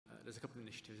there's a couple of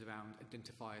initiatives around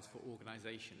identifiers for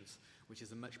organisations, which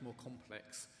is a much more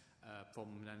complex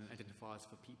problem than identifiers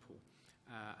for people.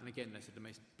 And again, they said the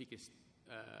biggest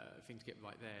thing to get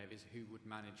right there is who would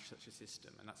manage such a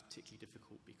system, and that's particularly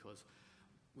difficult because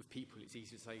with people it's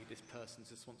easy to say this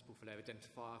person's responsible for their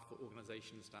identifier. For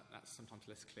organisations, that's sometimes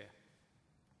less clear.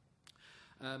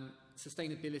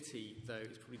 Sustainability, though,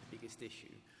 is probably the biggest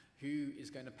issue. Who is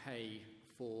going to pay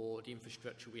for the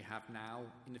infrastructure we have now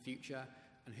in the future,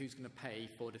 and who's going to pay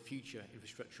for the future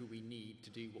infrastructure we need to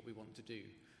do what we want to do?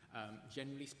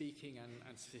 Generally speaking,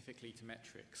 and specifically to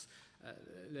metrics,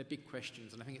 they're big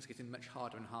questions, and I think it's getting much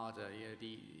harder and harder. You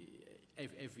know,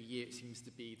 every year it seems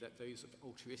to be that those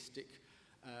altruistic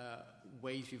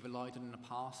ways we've relied on in the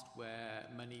past, where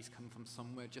money's come from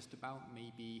somewhere just about,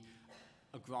 maybe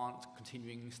a grant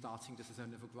starting just as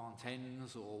another grant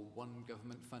ends, or one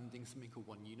government funding something, or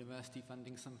one university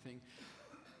funding something.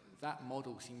 That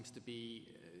model seems to be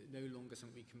no longer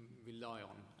something we can rely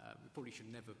on. We probably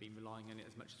should never have been relying on it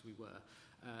as much as we were.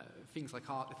 Things like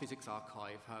the Physics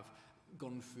Archive have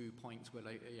gone through points where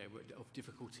of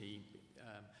difficulty.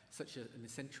 Such an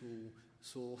essential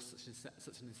source,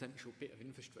 such an essential bit of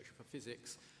infrastructure for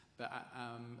physics, but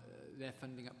their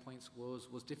funding at points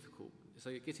was difficult.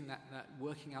 So getting that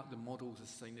working out the models of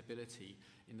sustainability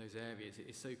in those areas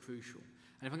is so crucial.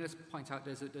 And if I'm going to point out,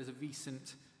 there's a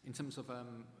recent, in terms of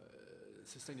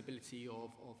sustainability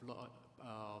of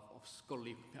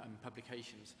scholarly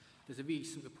publications, there's a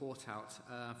recent report out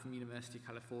from University of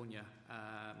California,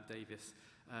 Davis,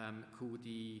 called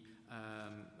the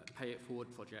Pay It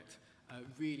Forward project.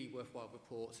 Really worthwhile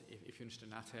report if you're interested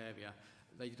in that area.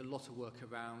 They did a lot of work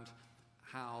around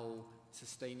how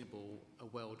sustainable a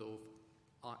world of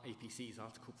APCs,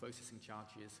 article processing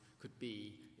charges, could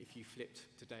be if you flipped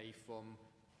today from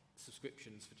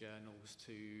subscriptions for journals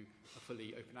to a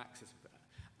fully open access.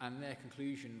 And their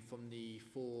conclusion from the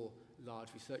 4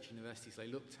 large research universities they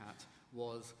looked at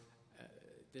was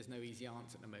there's no easy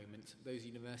answer at the moment. Those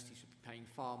universities should be paying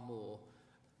far more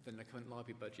than the current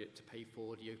library budget to pay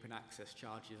for the open access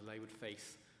charges they would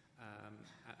face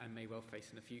and may well face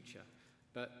in the future.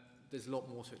 But there's a lot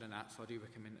more to it than that, so I do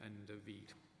recommend a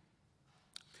read.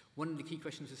 One of the key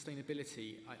questions of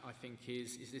sustainability, I think,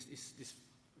 is this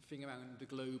thing around the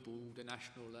global, the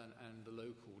national, and the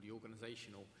local, the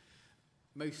organisational.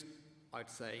 Most, I'd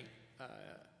say,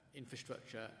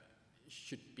 infrastructure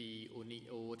should be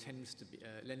or tends to be,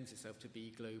 lends itself to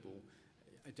be global.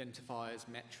 Identifiers,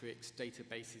 metrics,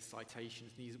 databases,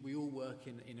 citations, we all work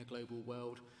in a global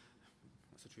world.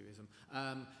 That's a truism.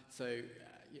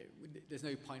 There's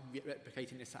no point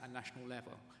replicating this at a national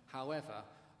level. However,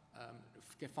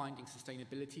 finding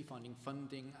sustainability, finding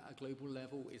funding at a global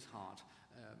level is hard.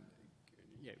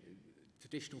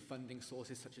 Traditional funding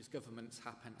sources such as governments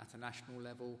happen at a national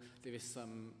level. There is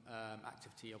some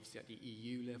activity obviously at the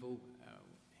EU level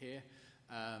here.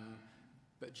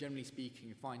 But generally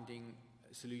speaking, finding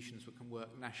solutions that can work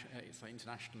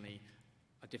internationally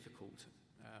are difficult.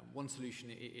 One solution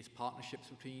is partnerships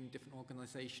between different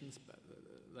organisations, but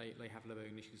they have their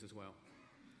own issues as well.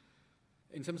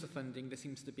 In terms of funding, there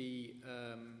seems to be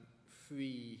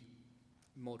 3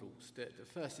 models. The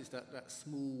first is that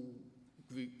small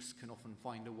groups can often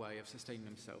find a way of sustaining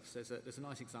themselves. There's a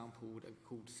nice example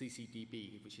called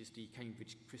CCDB, which is the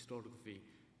Cambridge Crystallography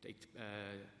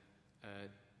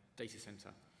data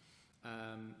centre.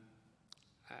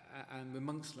 And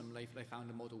amongst them, they found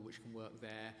a model which can work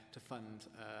there to fund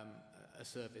a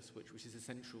service which is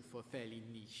essential for a fairly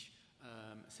niche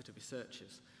set of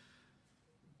researchers.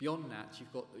 Beyond that,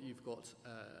 you've got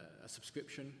a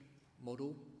subscription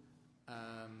model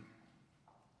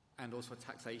and also a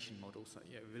taxation model, so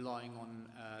relying on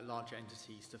larger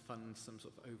entities to fund some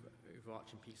sort of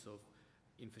overarching piece of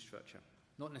infrastructure.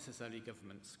 Not necessarily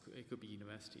governments, it could be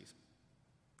universities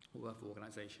or other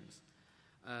organisations.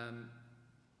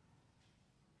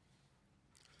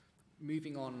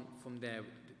 Moving on from there,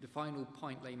 the final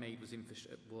point they made was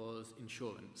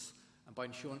insurance. And by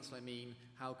insurance, I mean,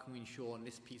 how can we ensure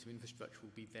this piece of infrastructure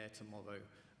will be there tomorrow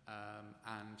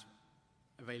and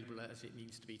available as it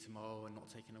needs to be tomorrow and not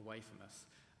taken away from us?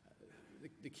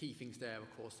 The key things there,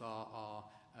 of course, are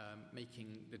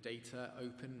making the data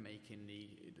open, making the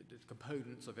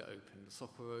components of it open, the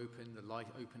software open,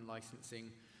 open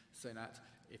licensing, so that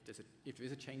if there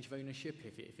is a change of ownership,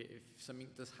 if something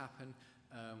does happen,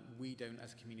 we don't,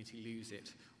 as a community, lose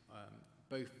it.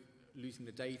 Both losing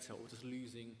the data or just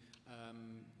losing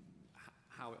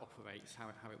how it operates, how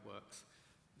it works.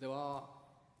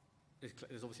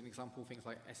 There's obviously an example of things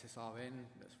like SSRN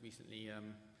that's recently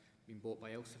been bought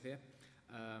by Elsevier.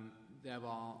 There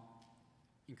are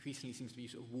increasingly seems to be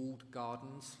sort of walled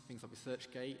gardens, things like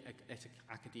ResearchGate,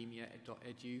 Academia,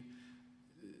 Edu.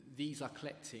 These are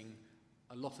collecting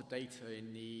a lot of data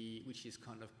which is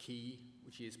kind of key,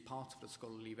 which is part of the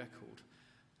scholarly record.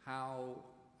 How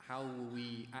will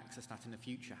we access that in the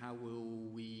future? How will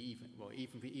we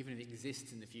even if it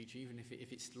exists in the future, even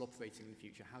if it's still operating in the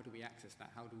future, how do we access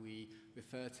that? How do we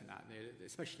refer to that?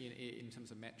 Especially in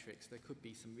terms of metrics, there could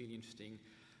be some really interesting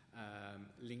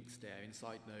links there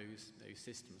inside those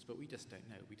systems, but we just don't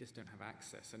know. We just don't have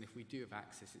access, and if we do have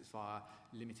access, it's via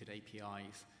limited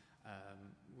APIs,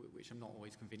 which I'm not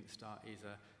always convinced is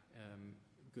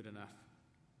good enough.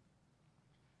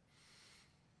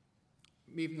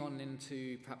 Moving on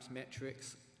into perhaps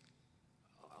metrics,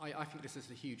 I think this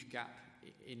is a huge gap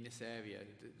in this area.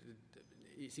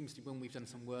 It seems to be when we've done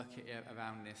some work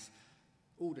around this,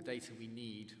 all the data we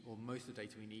need, or most of the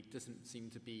data we need, doesn't seem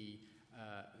to be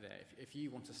there. If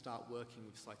you want to start working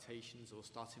with citations or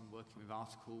starting working with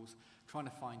articles, trying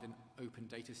to find an open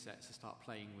data set to start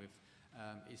playing with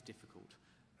is difficult.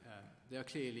 There are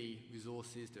clearly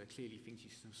resources, there are clearly things you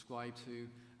can subscribe to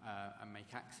and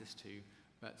make access to,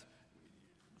 but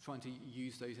trying to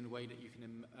use those in a way that you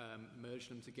can merge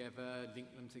them together,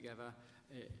 link them together,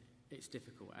 it's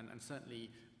difficult. And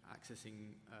certainly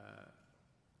accessing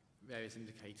various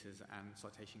indicators and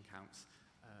citation counts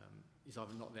is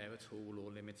either not there at all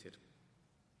or limited.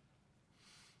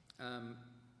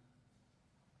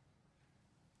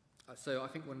 So I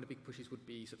think one of the big pushes would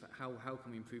be sort of how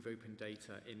can we improve open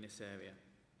data in this area?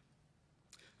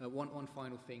 One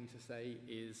final thing to say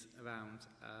is around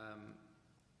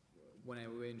one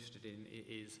area we're interested in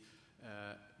is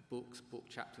books, book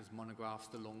chapters, monographs,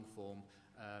 the long form,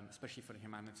 especially for the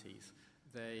humanities.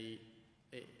 The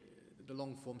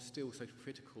long form is still so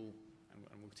critical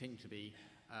and will continue to be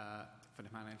for the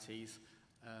humanities.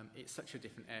 It's such a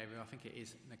different area. I think it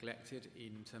is neglected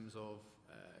in terms of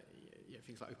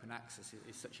things like open access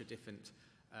is such a different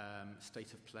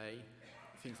state of play.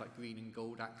 Things like green and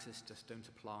gold access just don't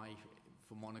apply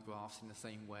for monographs in the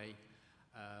same way.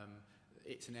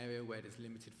 It's an area where there's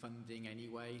limited funding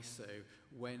anyway, so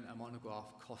when a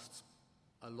monograph costs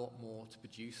a lot more to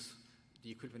produce,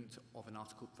 the equivalent of an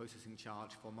article processing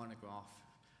charge for a monograph,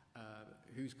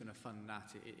 who's going to fund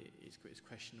that is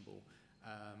questionable.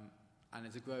 And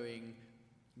there's a growing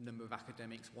number of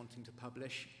academics wanting to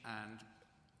publish and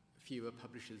fewer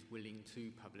publishers willing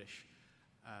to publish,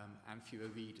 and fewer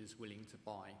readers willing to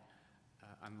buy,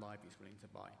 and libraries willing to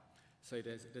buy. So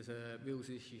there's a real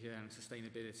issue here on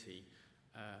sustainability,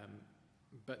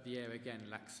 but the area again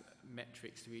lacks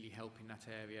metrics to really help in that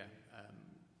area.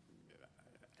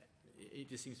 It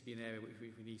just seems to be an area which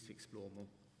we need to explore more.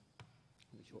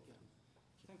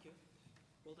 Thank you.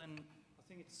 Well then, I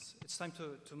think it's time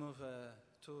to move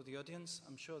to the audience.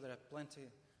 I'm sure there are plenty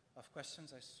of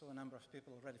questions. I saw a number of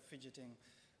people already fidgeting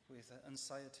with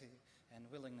anxiety and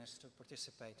willingness to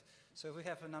participate. So we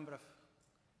have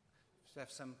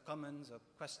some comments or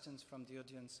questions from the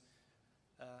audience.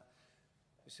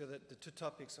 We see that the two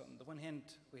topics, on the one hand,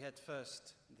 we had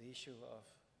first the issue of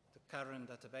the current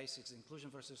databases,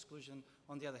 inclusion versus exclusion.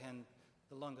 On the other hand,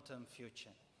 the longer-term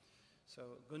future.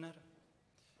 So Gunnar,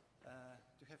 do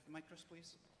you have micros,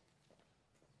 please?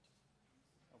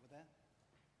 Over there.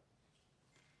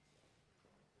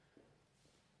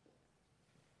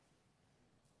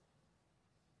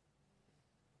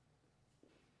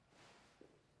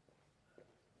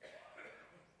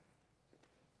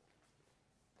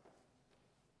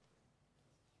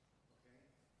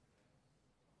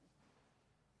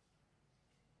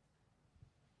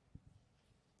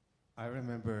 I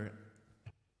remember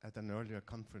at an earlier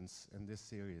conference in this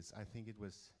series, I think it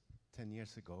was 10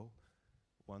 years ago,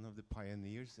 one of the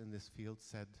pioneers in this field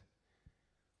said,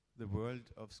 "The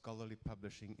world of scholarly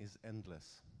publishing is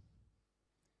endless."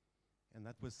 And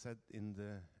that was said in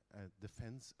the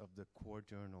defense of the core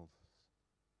journals.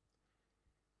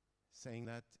 Saying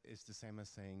that is the same as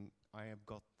saying, I have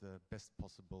got the best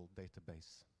possible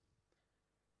database.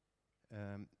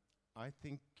 I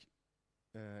think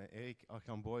Éric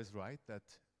Archambault is right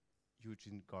that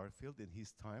Eugene Garfield in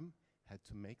his time had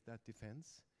to make that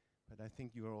defense, but I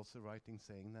think you are also right in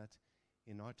saying that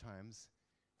in our times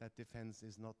that defense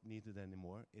is not needed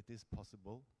anymore. It is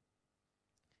possible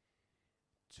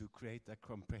to create a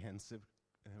comprehensive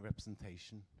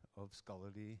representation of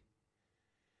scholarly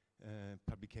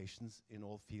publications in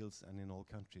all fields and in all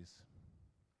countries.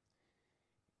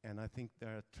 And I think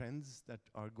there are trends that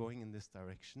are going in this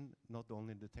direction, not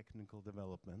only the technical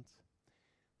development.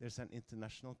 There's an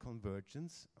international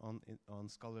convergence on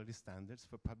scholarly standards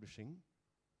for publishing.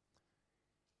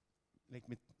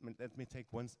 Let me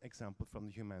take one example from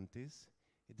the humanities.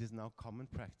 It is now common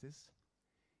practice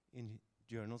in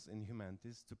journals in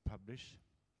humanities to publish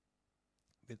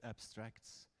with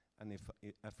abstracts and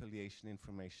affiliation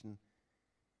information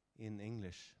in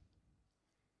English.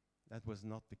 That was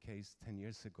not the case 10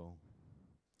 years ago.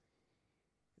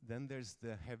 Then there's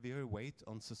the heavier weight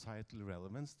on societal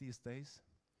relevance these days,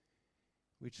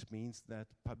 which means that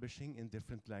publishing in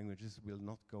different languages will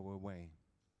not go away.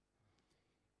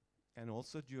 And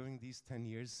also during these 10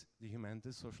 years, the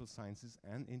humanities, social sciences,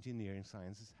 and engineering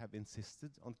sciences have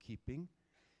insisted on keeping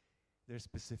their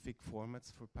specific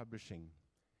formats for publishing,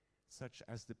 such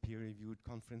as the peer-reviewed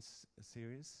conference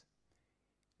series,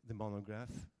 the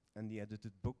monograph, and the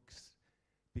edited books,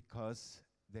 because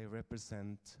they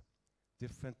represent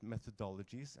different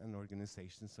methodologies and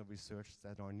organizations of research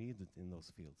that are needed in those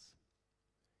fields.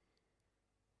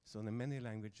 So the many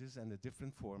languages and the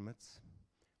different formats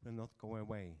will not go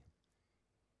away.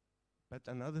 But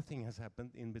another thing has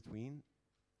happened in between.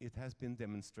 It has been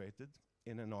demonstrated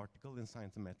in an article in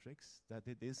Science-Metrix that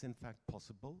it is in fact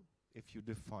possible, if you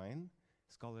define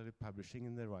scholarly publishing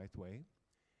in the right way,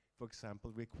 for example,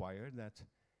 require that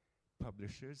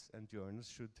publishers and journals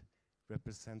should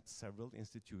represent several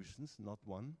institutions, not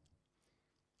one,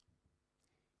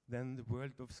 then the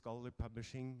world of scholarly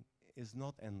publishing is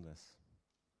not endless.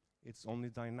 It's only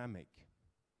dynamic.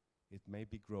 It may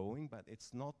be growing, but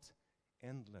it's not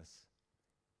endless.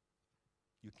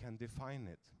 You can define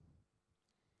it.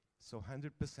 So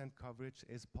 100% coverage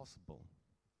is possible.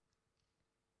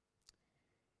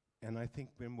 And I think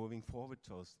we're moving forward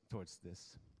towards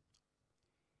this.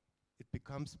 It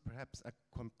becomes perhaps a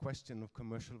question of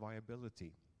commercial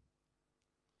viability,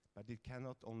 but it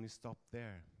cannot only stop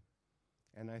there.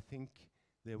 And I think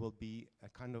there will be a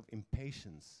kind of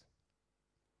impatience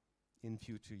in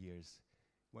future years,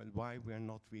 well, why we're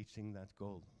not reaching that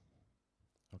goal.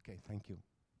 Okay, thank you.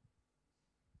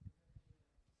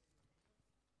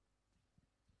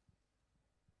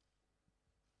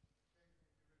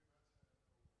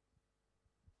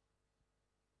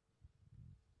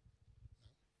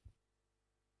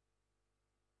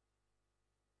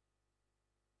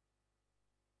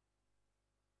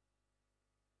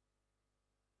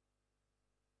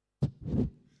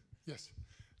 Yes,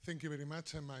 thank you very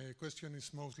much. And my question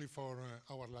is mostly for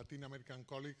our Latin American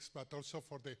colleagues, but also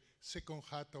for the second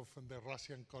hat of the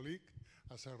Russian colleague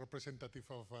as a representative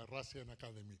of Russian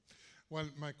Academy. Well,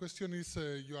 my question is,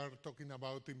 you are talking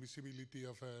about invisibility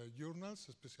of journals,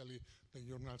 especially the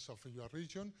journals of your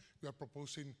region. You are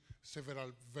proposing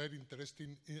several very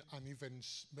interesting and even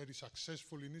very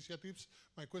successful initiatives.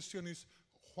 My question is,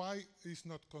 why is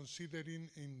not considering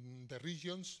in the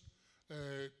regions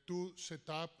to set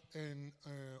up an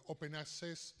open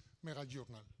access mega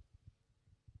journal?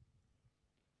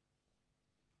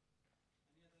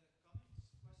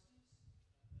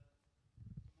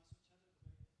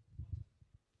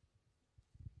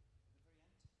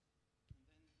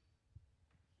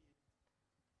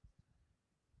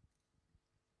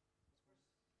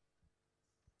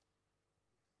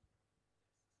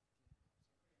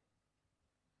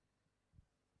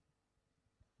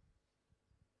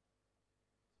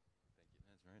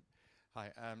 Any other comments, questions? Hi,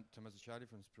 I'm Tommaso Ciardi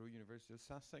from SPRU, University of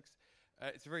Sussex.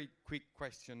 It's a very quick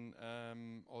question,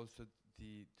 also to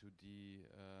the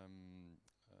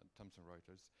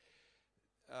Thomson-Reuters.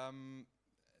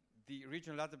 The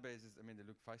regional databases, I mean, they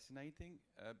look fascinating,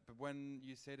 but when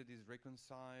you say that these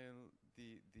reconcile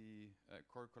the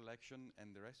core collection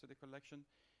and the rest of the collection,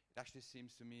 it actually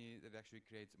seems to me that it actually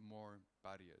creates more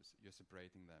barriers. You're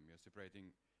separating them. You're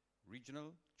separating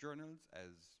regional journals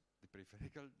as the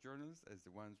peripheral journals as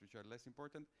the ones which are less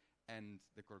important, and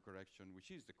the core collection, which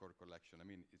is the core collection. I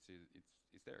mean, it's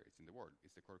there, it's in the world.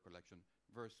 It's the core collection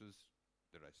versus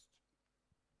the rest.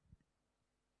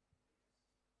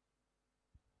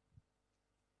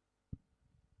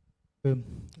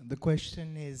 The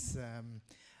question is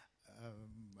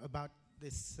about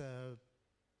this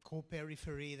core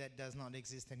periphery that does not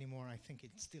exist anymore. I think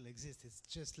it still exists. It's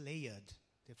just layered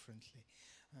differently.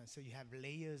 So you have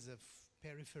layers of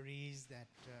peripheries that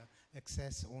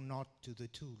access or not to the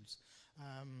tools.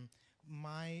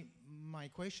 My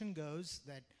question goes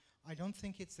that I don't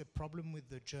think it's a problem with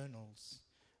the journals.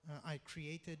 I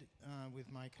created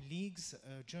with my colleagues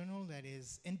a journal that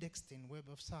is indexed in Web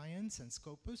of Science and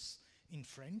Scopus in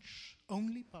French,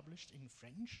 only published in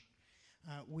French.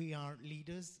 We are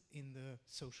leaders in the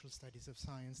Social Studies of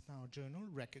Science Now journal,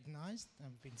 recognized.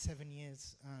 I've been 7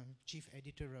 years chief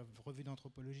editor of Revue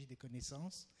d'Anthropologie des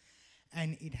Connaissances.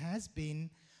 And it has been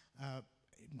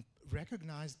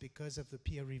recognized because of the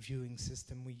peer reviewing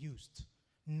system we used,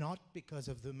 not because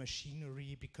of the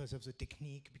machinery, because of the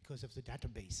technique, because of the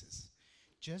databases.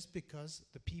 just because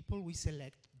the people we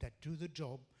select that do the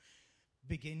job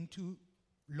begin to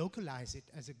localize it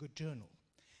as a good journal.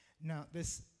 Now,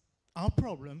 our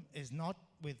problem is not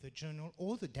with the journal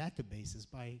or the databases,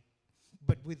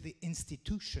 but with the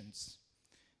institutions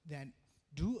that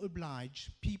do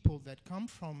oblige people that come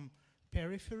from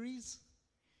peripheries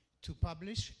to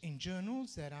publish in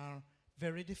journals that are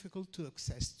very difficult to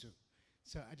access to.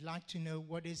 So I'd like to know,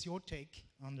 what is your take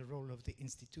on the role of the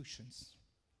institutions?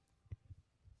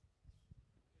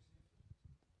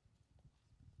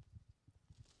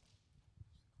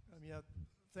 Yeah,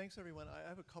 thanks everyone. I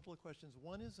have a couple of questions.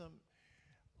 One is,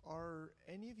 are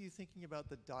any of you thinking about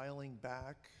the dialing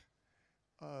back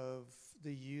of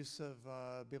the use of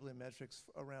bibliometrics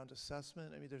around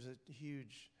assessment? I mean, there's a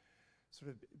huge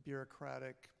sort of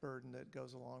bureaucratic burden that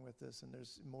goes along with this, and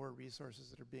there's more resources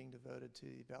that are being devoted to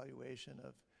the evaluation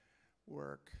of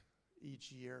work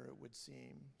each year, it would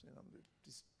seem,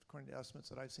 just according to estimates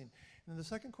that I've seen. And then the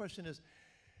second question is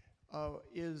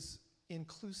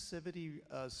inclusivity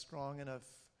a strong enough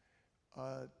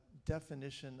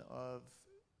definition of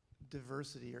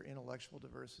diversity or intellectual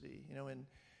diversity? You know,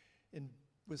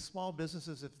 with small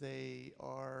businesses, if they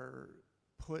are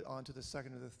put onto the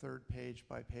second or the third page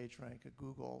by PageRank at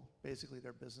Google, basically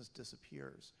their business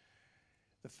disappears.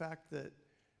 The fact that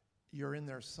you're in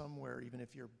there somewhere, even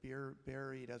if you're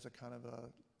buried as a kind of a,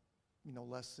 you know,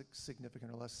 less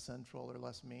significant or less central or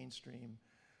less mainstream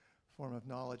form of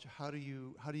knowledge, how do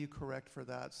you correct for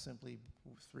that simply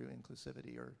through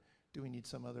inclusivity, or do we need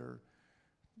some other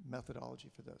methodology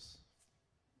for this?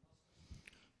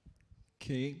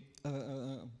 Okay,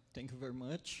 thank you very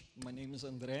much. My name is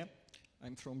André.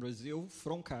 I'm from Brazil,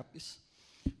 from Capes,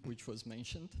 which was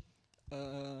mentioned.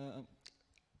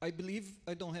 I believe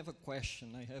I don't have a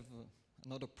question. I have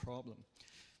another problem,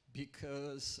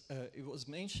 because it was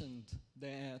mentioned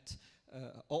that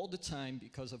all the time,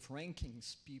 because of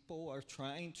rankings, people are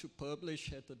trying to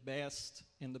publish at the best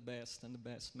and the best and the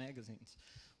best magazines.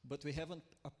 But we have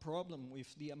a problem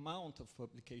with the amount of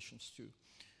publications too.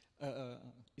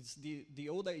 It's the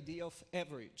old idea of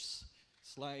averages.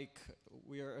 It's like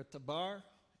we are at a bar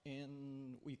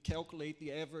and we calculate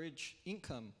the average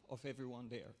income of everyone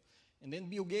there. And then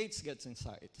Bill Gates gets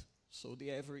inside, so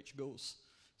the average goes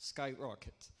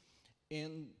skyrocket.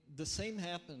 And the same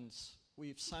happens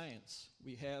with science.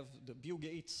 We have the Bill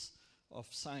Gates of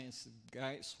science,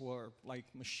 guys who are like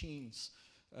machines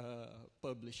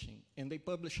publishing, and they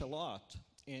publish a lot.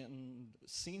 And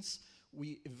since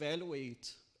we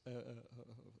evaluate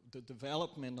the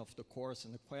development of the course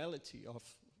and the quality of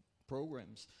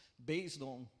programs based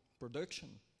on production,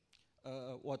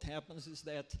 what happens is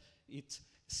that it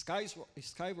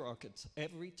skyrockets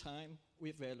every time we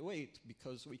evaluate,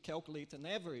 because we calculate an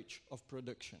average of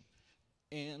production.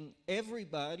 And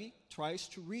everybody tries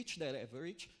to reach that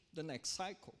average the next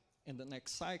cycle, and the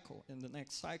next cycle, and the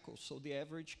next cycle. So the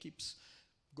average keeps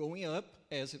going up,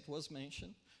 as it was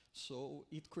mentioned. So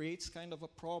it creates kind of a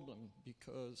problem,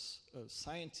 because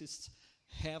scientists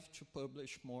have to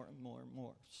publish more and more and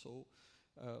more. So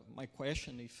my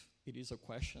question, if it is a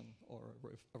question or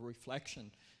a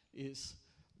reflection, is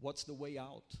what's the way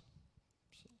out?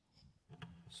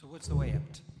 So what's the way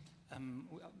out?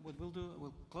 What we'll do,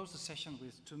 we'll close the session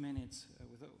with 2 minutes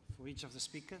for each of the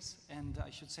speakers. And I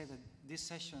should say that this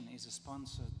session is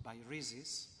sponsored by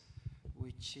RISIS,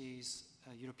 which is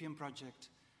a European project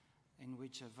in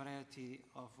which a variety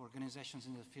of organizations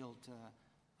in the field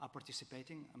are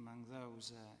participating, among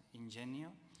those INGENIO.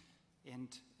 And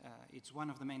it's one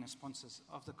of the main sponsors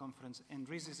of the conference. And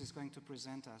RISIS is going to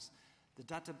present us the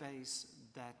database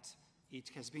that it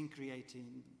has been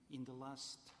creating in the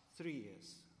last 3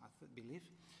 years, I believe.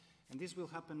 And this will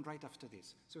happen right after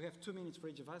this. So we have 2 minutes for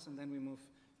each of us, and then we move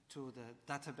to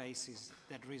the databases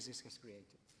that RISIS has created.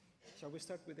 Shall we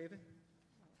start with Hebe?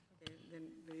 Okay, then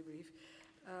very brief.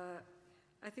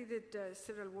 I think that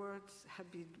several words have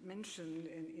been mentioned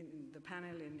in the panel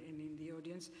and in the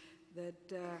audience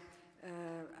that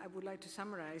I would like to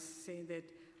summarize, saying that,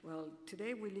 well,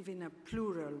 today we live in a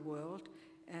plural world,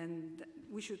 and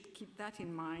we should keep that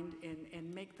in mind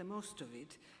and make the most of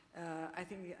it. I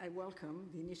think I welcome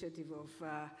the initiative of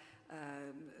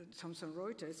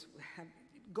Thomson-Reuters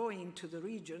going to the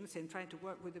regions and trying to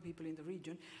work with the people in the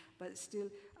region, but still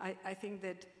I think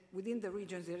that within the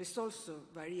regions there is also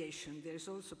variation, there is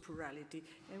also plurality,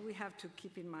 and we have to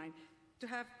keep in mind to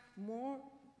have more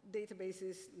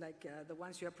databases like the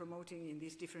ones you are promoting in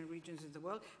these different regions of the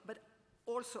world, but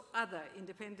also other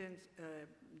independent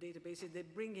databases, they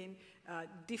bring in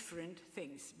different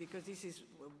things, because this is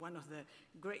one of the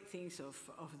great things of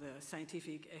the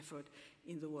scientific effort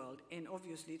in the world. And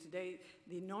obviously today,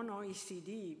 the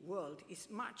non-OECD world is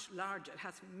much larger,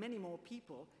 has many more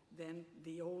people than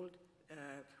the old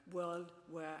world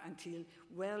where until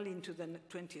well into the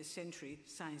 20th century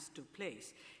science took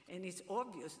place. And it's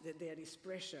obvious that there is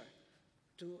pressure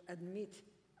to admit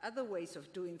other ways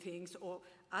of doing things or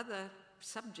other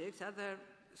subjects, other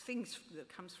things that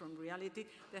comes from reality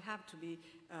that have to be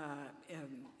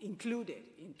included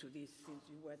into this. Since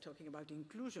you were talking about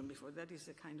inclusion before, that is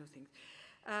the kind of thing.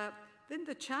 Then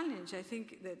the challenge, I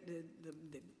think that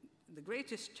the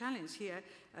greatest challenge here,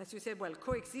 as you said, well,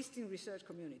 coexisting research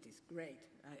communities, great,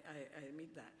 I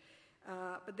admit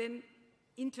that. But then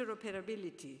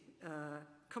interoperability,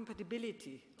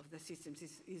 compatibility of the systems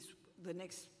is the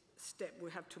next step we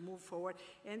have to move forward.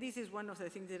 And this is one of the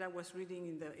things that I was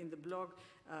reading in the blog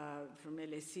from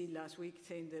LSE last week,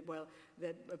 saying that, well,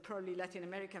 that probably Latin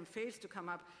America fails to come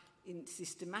up in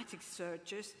systematic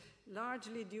searches,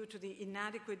 largely due to the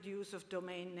inadequate use of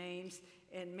domain names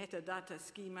and metadata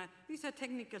schema. These are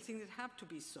technical things that have to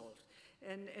be solved.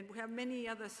 And we have many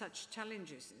other such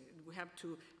challenges we have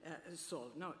to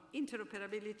solve. Now,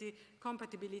 interoperability,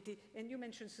 compatibility, and you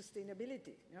mentioned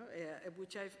sustainability, you know,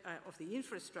 which of the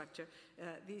infrastructure,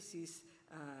 this is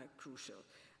crucial.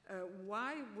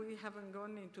 Why we haven't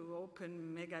gone into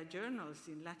open mega journals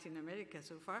in Latin America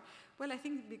so far? Well, I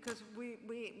think because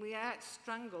we are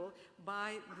strangled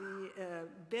by the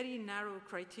very narrow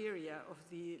criteria of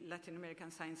the Latin American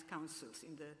Science Councils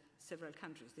in the several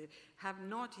countries. They have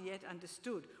not yet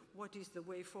understood what is the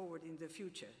way forward in the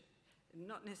future.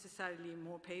 Not necessarily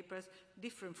more papers,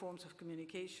 different forms of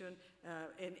communication,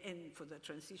 and for the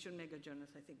transition mega journals,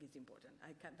 I think it's important.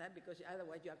 I cut that because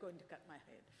otherwise you are going to cut my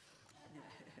head.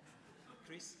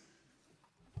 Chris?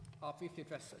 I'll briefly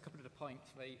address a couple of the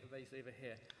points raised over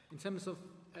here. In terms of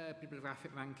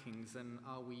bibliographic rankings, and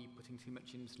are we putting too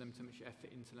much into them, too much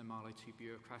effort into them, are they too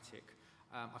bureaucratic?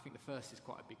 I think the first is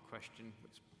quite a big question,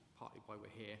 which is partly why we're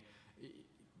here.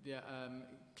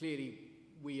 Clearly,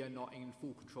 we are not in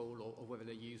full control of whether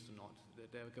they're used or not.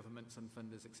 There are governments and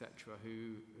funders, etc.,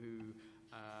 who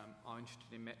are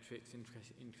interested in metrics,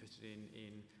 interested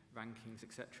in rankings,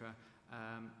 etc.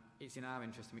 It's in our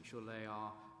interest to make sure they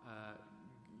are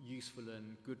useful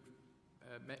and good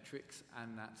metrics,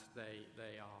 and that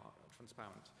they are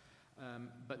transparent.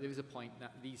 But there is a point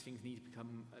that these things need to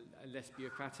become less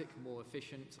bureaucratic, more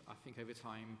efficient. I think over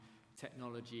time,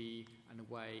 technology and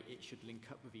the way it should link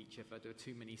up with each other. There are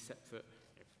too many separate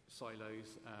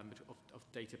silos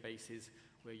of databases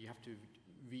where you have to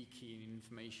rekey in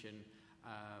information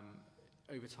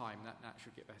over time. That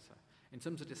should get better. In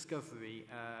terms of discovery,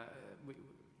 which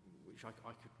I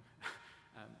could,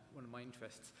 one of my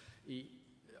interests,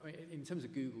 in terms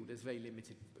of Google, there's very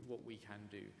limited what we can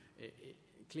do.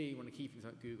 Clearly, one of the key things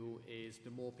about Google is the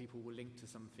more people will link to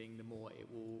something, the more it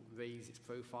will raise its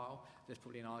profile. There's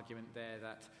probably an argument there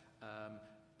that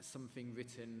something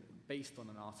written based on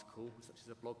an article, such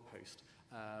as a blog post,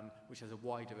 which has a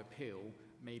wider appeal,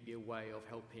 may be a way of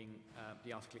helping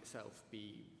the article itself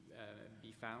be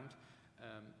found.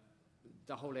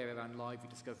 The whole area around library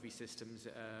discovery systems,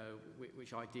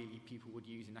 which ideally people would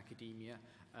use in academia,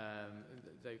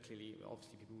 though clearly,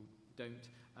 obviously, people don't.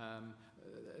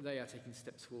 They are taking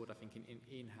steps forward, I think,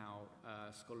 in how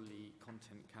scholarly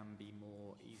content can be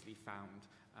more easily found.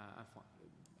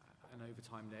 And over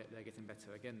time, they're getting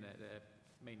better. Again, they're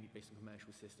mainly based on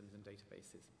commercial systems and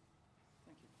databases.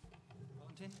 Thank you.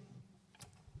 Valentin?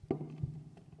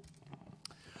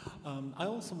 I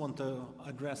also want to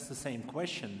address the same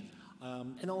question,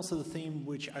 and also the theme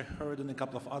which I heard in a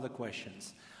couple of other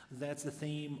questions. That's the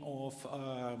theme of,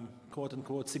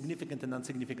 quote-unquote, significant and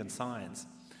insignificant science.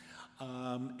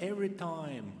 Every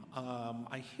time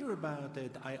I hear about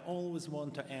it, I always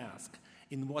want to ask,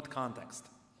 in what context?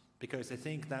 Because I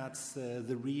think that's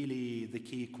really the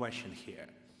key question here.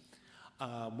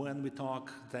 When we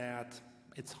talk that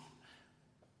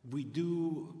we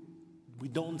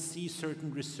don't see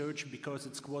certain research because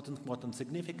it's quote-unquote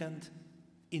insignificant,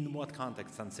 in what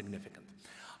context insignificant?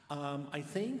 I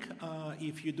think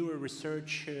if you do a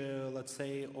research, let's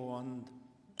say, on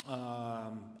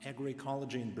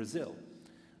agroecology in Brazil,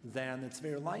 then it's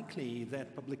very likely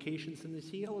that publications in the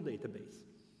Scielo database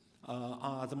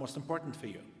are the most important for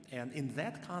you. And in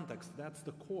that context, that's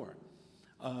the core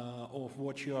of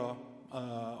what you're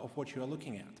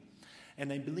looking at.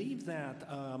 And I believe that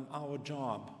our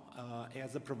job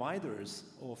as the providers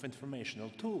of informational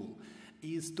tool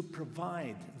is to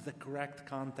provide the correct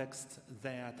context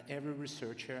that every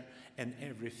researcher and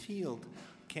every field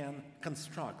can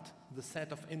construct the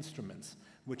set of instruments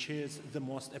which is the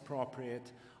most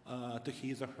appropriate to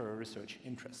his or her research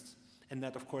interests. And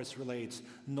that, of course, relates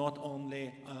not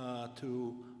only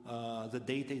to the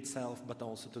data itself, but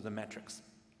also to the metrics.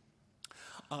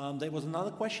 There was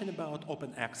another question about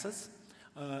open access.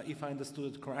 If I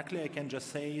understood it correctly, I can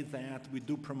just say that we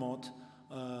do promote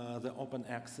the open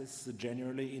access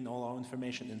generally in all our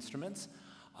information instruments.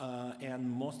 And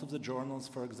most of the journals,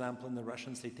 for example, in the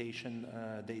Russian citation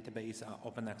database are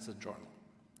open access journal.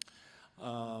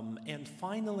 And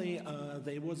finally,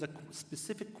 there was a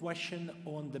specific question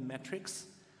on the metrics.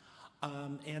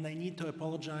 And I need to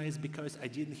apologize because I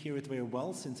didn't hear it very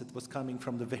well since it was coming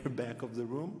from the very back of the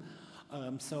room.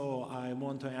 So I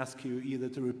want to ask you either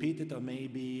to repeat it or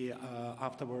maybe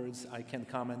afterwards I can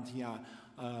comment, yeah,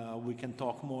 we can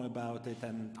talk more about it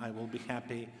and I will be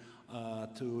happy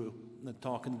to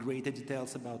talk in greater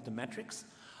details about the metrics.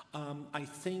 I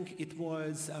think it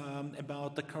was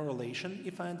about the correlation,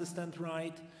 if I understand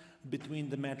right, between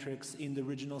the metrics in the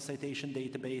original citation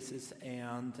databases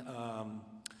and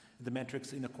the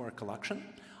metrics in a core collection.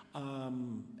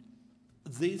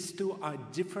 These two are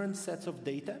different sets of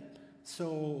data,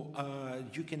 so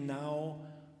you can now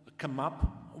come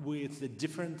up with a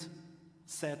different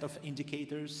set of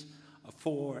indicators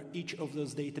for each of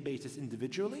those databases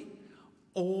individually,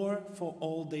 or for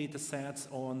all data sets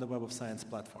on the Web of Science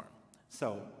platform.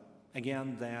 So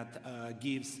again, that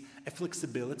gives a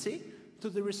flexibility to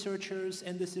the researchers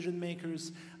and decision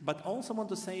makers, but also want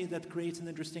to say that creates an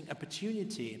interesting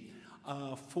opportunity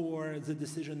for the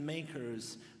decision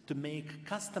makers to make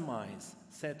customized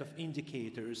set of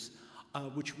indicators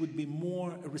which would be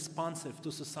more responsive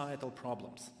to societal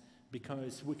problems,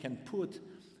 because we can put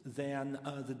then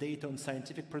the data on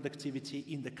scientific productivity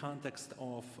in the context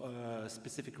of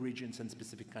specific regions and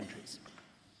specific countries.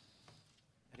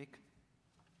 Éric?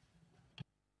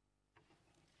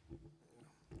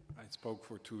 I spoke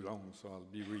for too long, so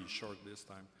I'll be really short this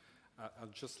time.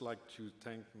 I'd just like to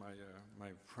thank my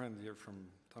friend here from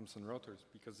Thomson-Reuters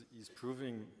because he's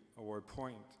proving our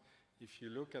point. If you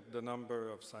look at the number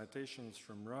of citations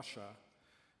from Russia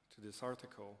to this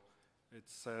article, it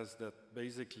says that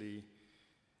basically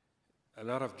a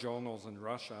lot of journals in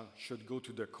Russia should go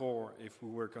to the core if we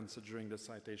were considering the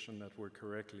citation network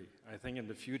correctly. I think in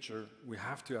the future, we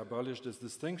have to abolish this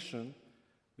distinction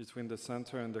between the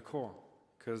center and the core,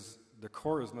 because the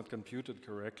core is not computed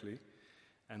correctly,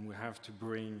 and we have to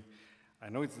bring, I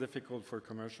know it's difficult for a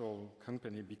commercial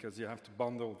company because you have to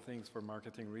bundle things for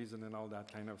marketing reason and all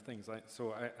that kind of things.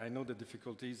 So I know the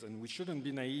difficulties, and we shouldn't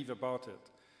be naive about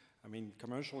it. I mean,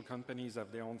 commercial companies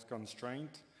have their own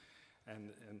constraint, and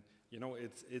you know,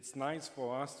 it's nice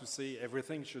for us to say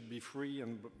everything should be free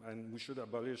and we should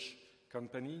abolish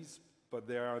companies, but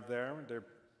they are there, they're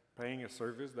paying a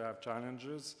service, they have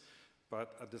challenges,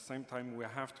 but at the same time we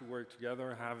have to work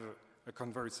together, have a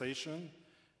conversation,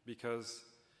 because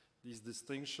these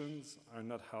distinctions are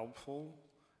not helpful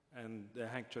and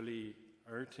they're actually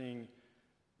hurting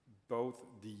both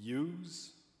the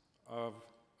use of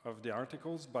the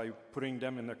articles by putting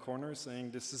them in a corner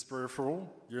saying this is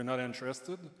peripheral, you're not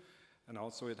interested. And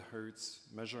also it hurts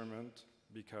measurement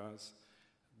because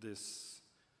this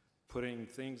putting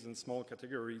things in small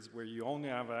categories where you only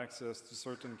have access to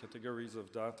certain categories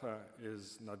of data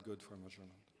is not good for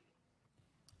measurement.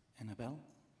 And Abel?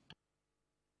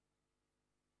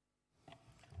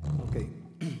 Okay.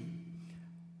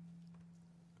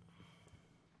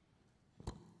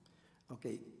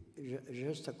 Okay,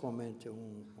 just a comment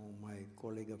on my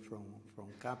colleague from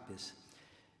CAPES.